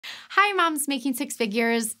Hi, Moms Making Six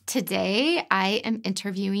Figures. Today, I am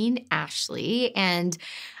interviewing Ashley, and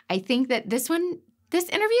I think that this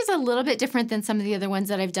interview is a little bit different than some of the other ones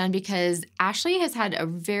that I've done because Ashley has had a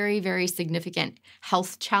very, very significant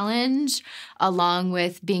health challenge along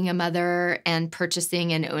with being a mother and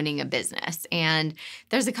purchasing and owning a business. And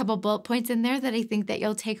there's a couple bullet points in there that I think that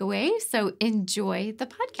you'll take away. So enjoy the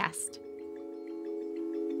podcast.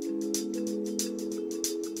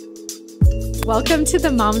 Welcome to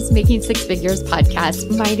the Moms Making Six Figures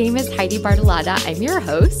podcast. My name is Heidi Bartolotta. I'm your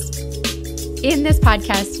host. In this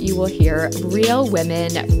podcast, you will hear real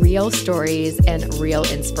women, real stories, and real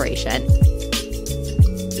inspiration.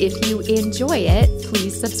 If you enjoy it,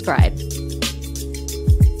 please subscribe.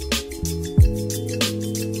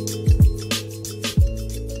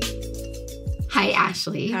 Hi,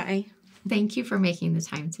 Ashley. Hi. Thank you for making the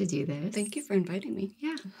time to do this. Thank you for inviting me.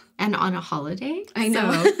 Yeah. And on a holiday. I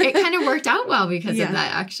know. So it kind of worked out well because of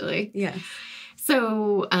that, actually. Yeah.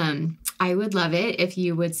 So I would love it if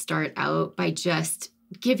you would start out by just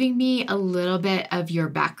giving me a little bit of your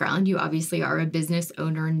background. You obviously are a business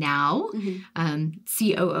owner now. Mm-hmm.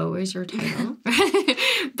 COO is your title.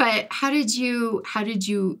 But how did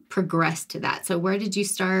you progress to that? So where did you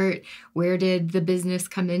start? Where did the business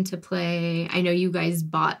come into play? I know you guys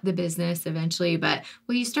bought the business eventually, but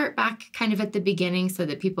will you start back kind of at the beginning so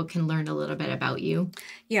that people can learn a little bit about you?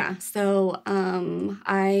 Yeah. So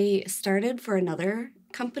I started for another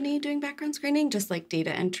company doing background screening, just like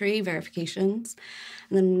data entry, verifications.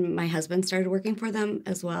 And then my husband started working for them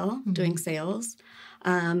as well, mm-hmm. doing sales.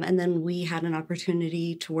 And then we had an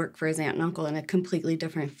opportunity to work for his aunt and uncle in a completely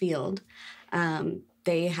different field.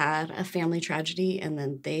 They had a family tragedy, and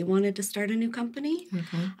then they wanted to start a new company.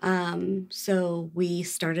 Okay. So we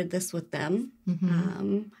started this with them,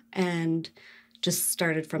 mm-hmm. And just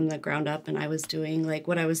started from the ground up. And I was doing like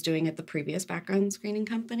what I was doing at the previous background screening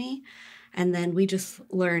company. And then we just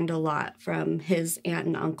learned a lot from his aunt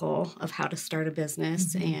and uncle of how to start a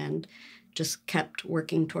business, mm-hmm. and just kept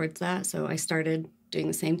working towards that. So I started doing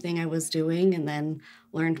the same thing I was doing and then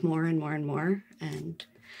learned more and more and more. And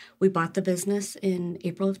we bought the business in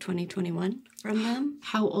April of 2021 from them.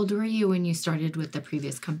 How old were you when you started with the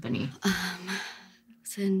previous company? It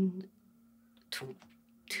was in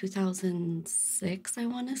 2006, I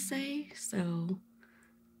want to say. So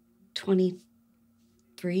 22.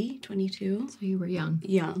 So you were young.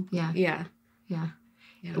 Young. Yeah. Yeah. Yeah.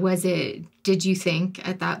 Did you think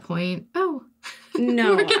at that point, oh.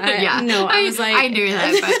 No. I was like. I knew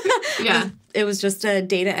that, but yeah. It was just a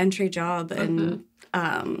data entry job, and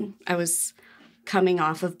I was coming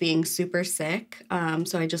off of being super sick,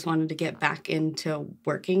 so I just wanted to get back into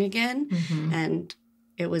working again, mm-hmm. and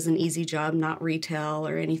it was an easy job, not retail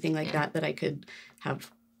or anything like that I could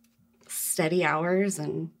have steady hours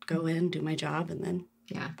and go in, do my job, and then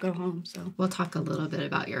go home. So we'll talk a little bit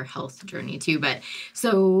about your health journey too. But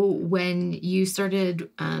so when you started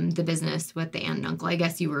the business with the aunt and uncle, I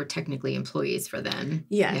guess you were technically employees for them.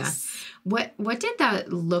 Yes. Yeah. What did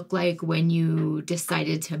that look like when you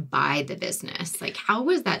decided to buy the business? Like, how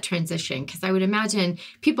was that transition? Because I would imagine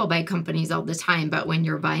people buy companies all the time, but when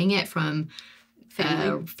you're buying it from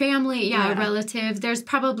family, a relative, there's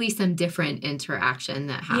probably some different interaction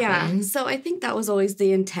that happens. Yeah. So I think that was always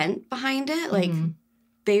the intent behind it. Like, mm-hmm.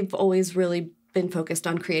 they've always really been focused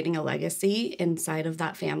on creating a legacy inside of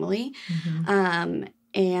that family. Mm-hmm.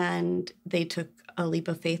 And they took a leap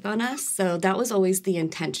of faith on us. So that was always the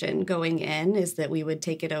intention going in, is that we would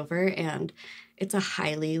take it over. And it's a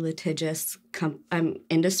highly litigious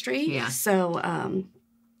industry. Yeah. So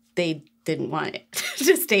they didn't want it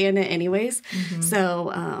to stay in it anyways. Mm-hmm.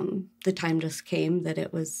 So the time just came that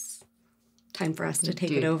it was time for us to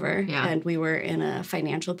take it over. Yeah. And we were in a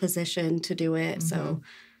financial position to do it. Mm-hmm. So,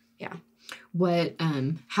 yeah.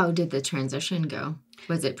 How did the transition go?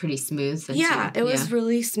 Was it pretty smooth? It was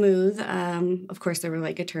really smooth. Of course, there were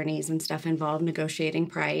like attorneys and stuff involved negotiating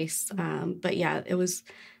price. But yeah, it was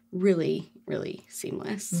really, really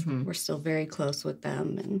seamless. Mm-hmm. We're still very close with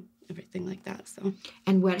them and everything like that. So,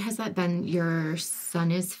 and what has that been? Your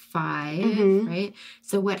son is 5, mm-hmm. right?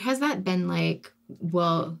 So what has that been like?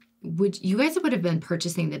 Well, you guys would have been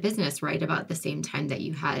purchasing the business right about the same time that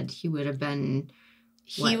he would have been.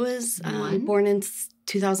 He was born in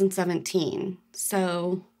 2017,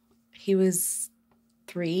 so he was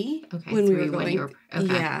 3 when we were going. Okay.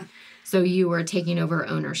 Yeah. So you were taking over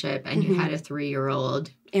ownership, and mm-hmm. you had a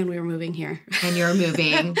 3-year-old, and we were moving here. And you were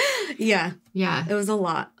moving. Yeah. It was a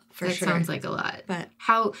lot. That sounds like a lot. But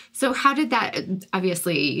how did that,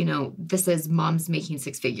 obviously, this is Moms Making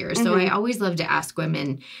Six Figures. Mm-hmm. So I always love to ask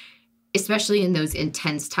women, especially in those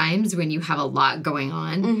intense times when you have a lot going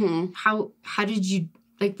on, mm-hmm. how did you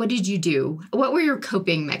like, what did you do? What were your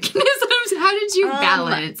coping mechanisms? How did you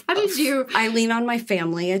balance? How did you? I lean on my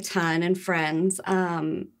family a ton and friends,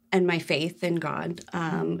 and my faith in God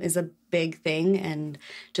is a big thing, and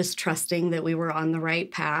just trusting that we were on the right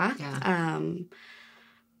path. Yeah.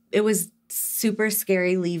 It was super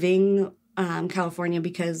scary leaving California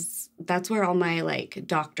because that's where all my like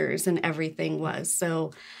doctors and everything was.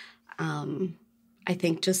 So I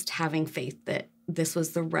think just having faith that this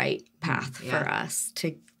was the right path for us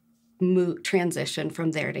to transition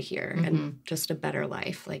from there to here and just a better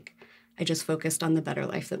life. Like I just focused on the better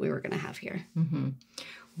life that we were going to have here. Mm-hmm.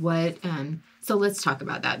 So let's talk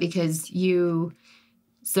about that, because you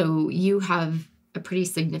have a pretty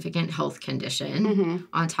significant health condition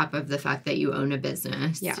on top of the fact that you own a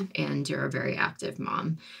business and you're a very active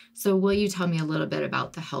mom. So will you tell me a little bit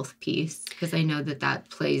about the health piece? Because I know that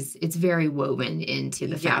it's very woven into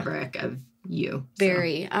the fabric of you.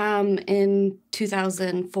 Very. In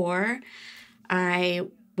 2004, I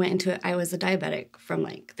was a diabetic from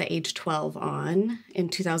like the age 12 on. In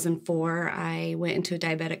 2004, I went into a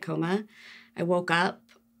diabetic coma. I woke up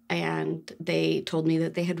and they told me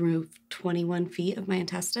that they had removed 21 feet of my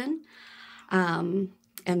intestine, and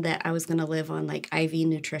that I was going to live on like IV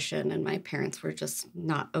nutrition, and my parents were just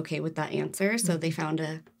not okay with that answer. So they found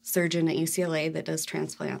a surgeon at UCLA that does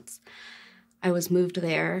transplants. I was moved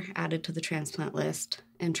there, added to the transplant list,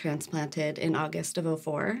 and transplanted in August of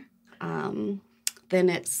 2004. Then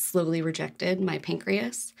it slowly rejected my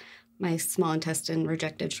pancreas. My small intestine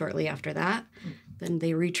rejected shortly after that. Then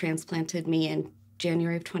they retransplanted me in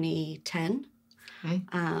January of 2010. Okay.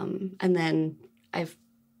 And then I've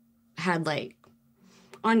had like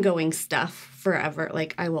ongoing stuff forever.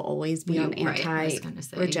 Like I will always be on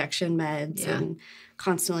anti-rejection meds and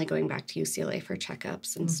constantly going back to UCLA for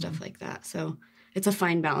checkups and stuff like that. So it's a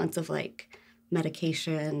fine balance of like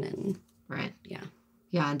medication and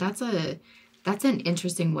Yeah, that's an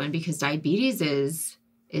interesting one, because diabetes is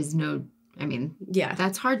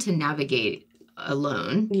that's hard to navigate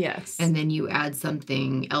alone. Yes. And then you add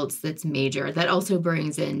something else that's major that also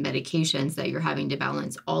brings in medications that you're having to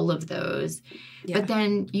balance all of those. Yeah. But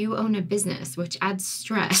then you own a business, which adds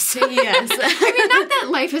stress. Yes. Not that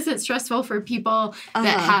life isn't stressful for people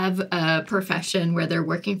that have a profession where they're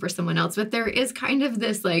working for someone else, but there is kind of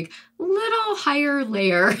this like little higher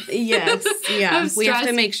layer. Yes. Yeah. We have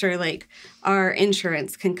to make sure like our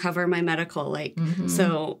insurance can cover my medical, like,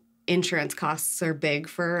 so insurance costs are big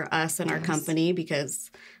for us and our company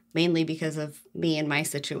mainly because of me and my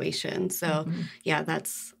situation. So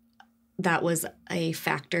that was a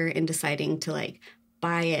factor in deciding to like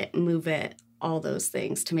buy it, move it, all those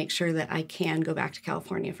things to make sure that I can go back to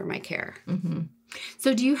California for my care.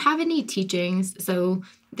 So do you have any teachings? So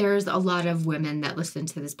there's a lot of women that listen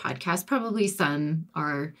to this podcast. Probably some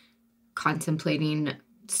are contemplating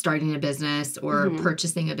starting a business or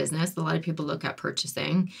purchasing a business. A lot of people look at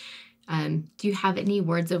purchasing. Do you have any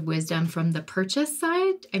words of wisdom from the purchase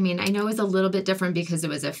side? I mean, I know it's a little bit different because it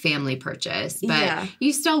was a family purchase, but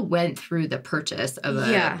you still went through the purchase of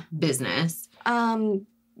a business.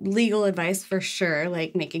 Legal advice for sure,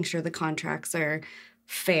 like making sure the contracts are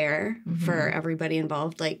fair for everybody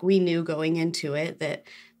involved. Like we knew going into it that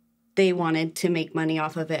they wanted to make money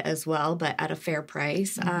off of it as well, but at a fair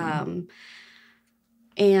price.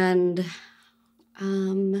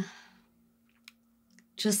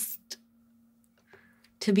 Just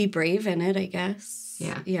to be brave in it, I guess.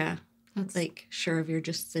 Yeah. That's like sure of your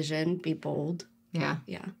decision, be bold. Yeah.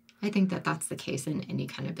 Yeah. I think that's the case in any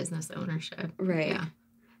kind of business ownership. Right. Yeah.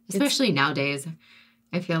 Especially nowadays.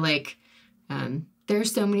 I feel like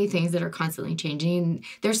there's so many things that are constantly changing.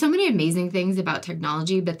 There's so many amazing things about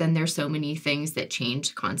technology, but then there's so many things that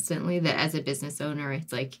change constantly that as a business owner,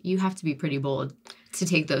 it's like you have to be pretty bold to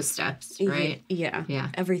take those steps, right?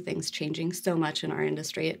 Yeah. Everything's changing so much in our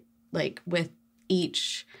industry. Like with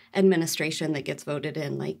each administration that gets voted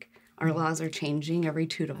in, like our laws are changing every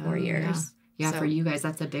 2 to 4 years. Yeah, so, for you guys,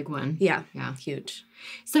 that's a big one. Yeah, huge.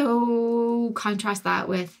 So contrast that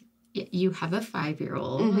with you have a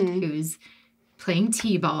 5-year-old who's playing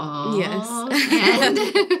t-ball. Yes. And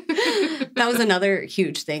that was another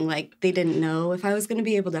huge thing. Like they didn't know if I was going to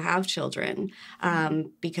be able to have children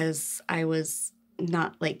because I was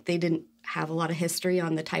not like they didn't have a lot of history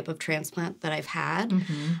on the type of transplant that I've had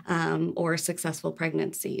or successful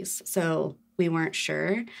pregnancies. So we weren't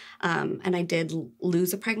sure. And I did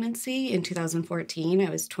lose a pregnancy in 2014. I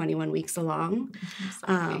was 21 weeks along.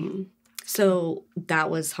 So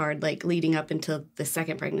that was hard, like leading up until the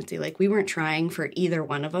second pregnancy. Like we weren't trying for either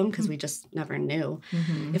one of them because we just never knew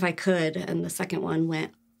if I could. And the second one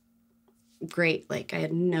went great. Like I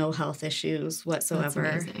had no health issues whatsoever.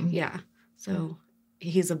 That's amazing. Yeah. So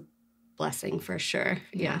he's a blessing for sure.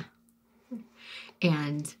 Yeah.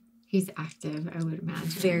 And he's active, I would imagine.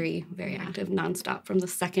 Very, very active, nonstop. From the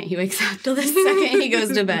second he wakes up till the second he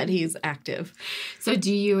goes to bed, he's active. So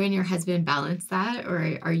do you and your husband balance that,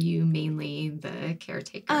 or are you mainly the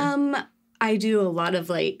caretaker? I do a lot of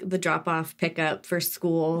like the drop off pickup for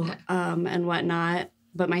school and whatnot,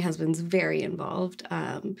 but my husband's very involved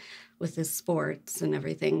with his sports and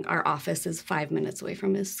everything. Our office is 5 minutes away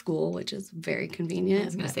from his school, which is very convenient. I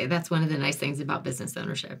was going to say, that's one of the nice things about business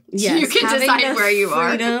ownership. Yes, you can decide where you are.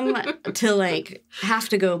 Freedom to like have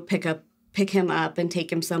to go pick him up and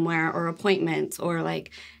take him somewhere, or appointments, or like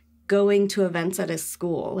going to events at his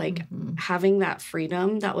school. Like having that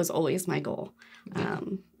freedom, that was always my goal.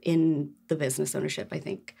 In the business ownership, I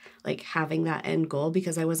think, like having that end goal,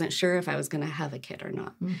 because I wasn't sure if I was going to have a kid or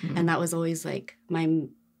not. And that was always like my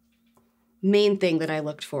main thing that I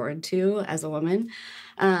looked forward to as a woman,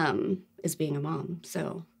 is being a mom.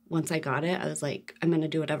 So once I got it, I was like, I'm going to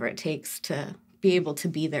do whatever it takes to be able to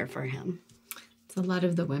be there for him. It's a lot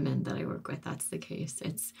of the women that I work with, that's the case.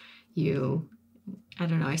 It's you. I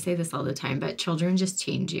don't know, I say this all the time, but children just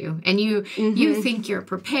change you. And you think you're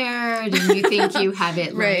prepared, and you think you have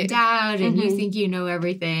it laid out, and you think you know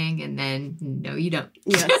everything, and then no, you don't.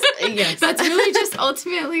 Yes. That's really just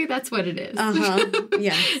ultimately, that's what it is.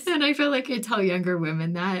 Yes. And I feel like I tell younger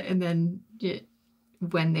women that, and then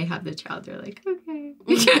when they have the child, they're like,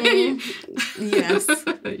 okay. Yes.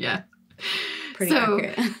 Yeah. Pretty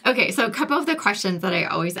accurate. Okay, so a couple of the questions that I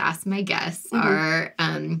always ask my guests are,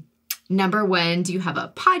 number one, do you have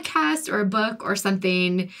a podcast or a book or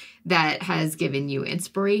something that has given you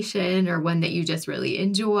inspiration, or one that you just really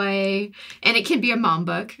enjoy? And it can be a mom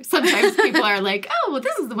book. Sometimes people are like, oh, well,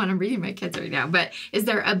 this is the one I'm reading my kids right now. But is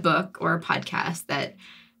there a book or a podcast that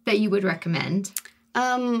you would recommend?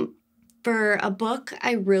 For a book,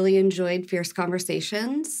 I really enjoyed Fierce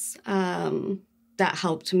Conversations. That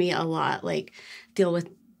helped me a lot, like deal with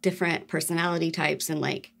different personality types and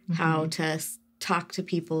like how to talk to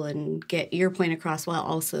people and get your point across while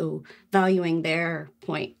also valuing their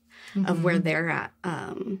point of where they're at.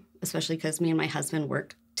 Especially because me and my husband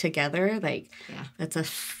work together. Like that's a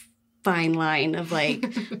fine line of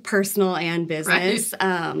like personal and business.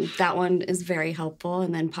 That one is very helpful.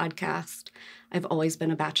 And then podcast, I've always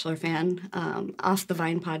been a Bachelor fan. Off the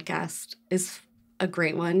Vine podcast is a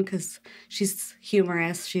great one because she's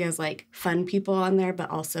humorous. She has like fun people on there,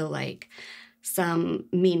 but also like some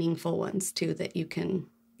meaningful ones too that you can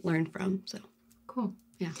learn from. So cool.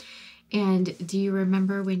 Yeah. And do you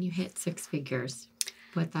remember when you hit 6 figures,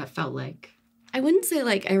 what that felt like? I wouldn't say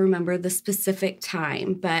like I remember the specific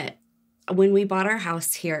time, but when we bought our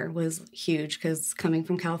house here was huge because coming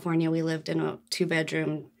from California, we lived in a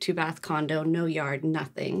 2-bedroom, 2-bath condo, no yard,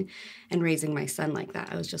 nothing. And raising my son like that,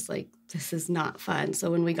 I was just like, this is not fun.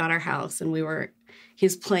 So when we got our house and he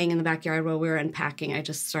was playing in the backyard while we were unpacking, I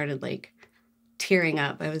just started like tearing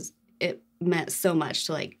up. It meant so much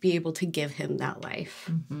to like be able to give him that life.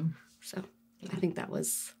 So I think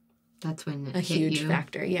that's when it a hit huge you.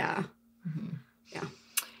 factor. Yeah. Yeah.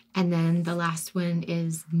 And then the last one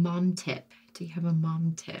is mom tip. Do you have a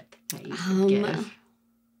mom tip that you could give?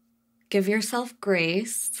 Give yourself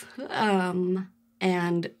grace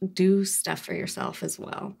and do stuff for yourself as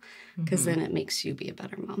well, because then it makes you be a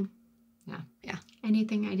better mom. Yeah. Yeah.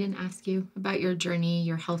 Anything I didn't ask you about your journey,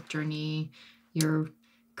 your health journey, your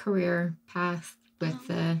career path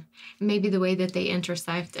with maybe the way that they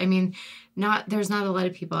intersect? I mean, there's not a lot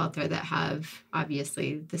of people out there that have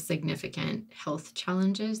obviously the significant health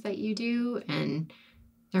challenges that you do, and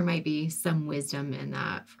there might be some wisdom in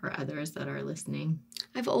that for others that are listening.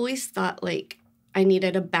 I've always thought like I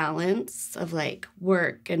needed a balance of like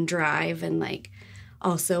work and drive and like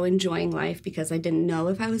also enjoying life, because I didn't know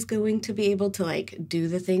if I was going to be able to like do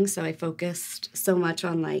the things. So I focused so much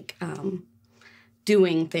on like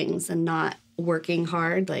doing things and not working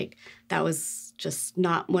hard. Like that was just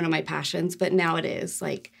not one of my passions, but now it is.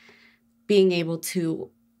 Like being able to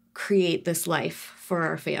create this life for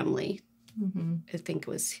our family, I think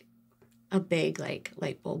was a big like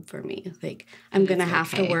light bulb for me. Like I'm going to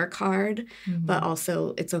have to work hard, but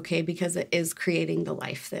also it's okay because it is creating the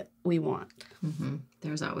life that we want.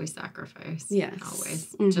 There's always sacrifice. Yes.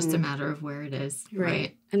 Always. Just a matter of where it is.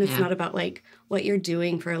 Right. And it's not about like what you're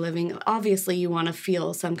doing for a living. Obviously you want to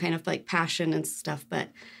feel some kind of like passion and stuff, but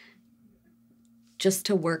just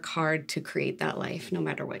to work hard to create that life no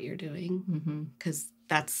matter what you're doing. Because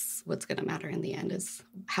that's what's going to matter in the end, is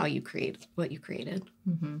how you create what you created.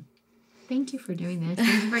 Thank you for doing this.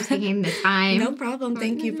 Thank you for taking the time. No problem.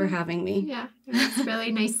 Thank you for having me. Yeah. It's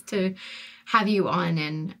really nice to have you on.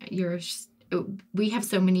 And we have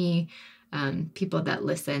so many people that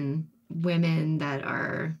listen, women that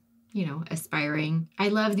are, aspiring. I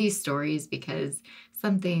love these stories because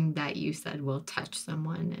something that you said will touch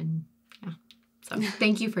someone. And yeah, so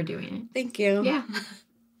thank you for doing it. Thank you. Yeah.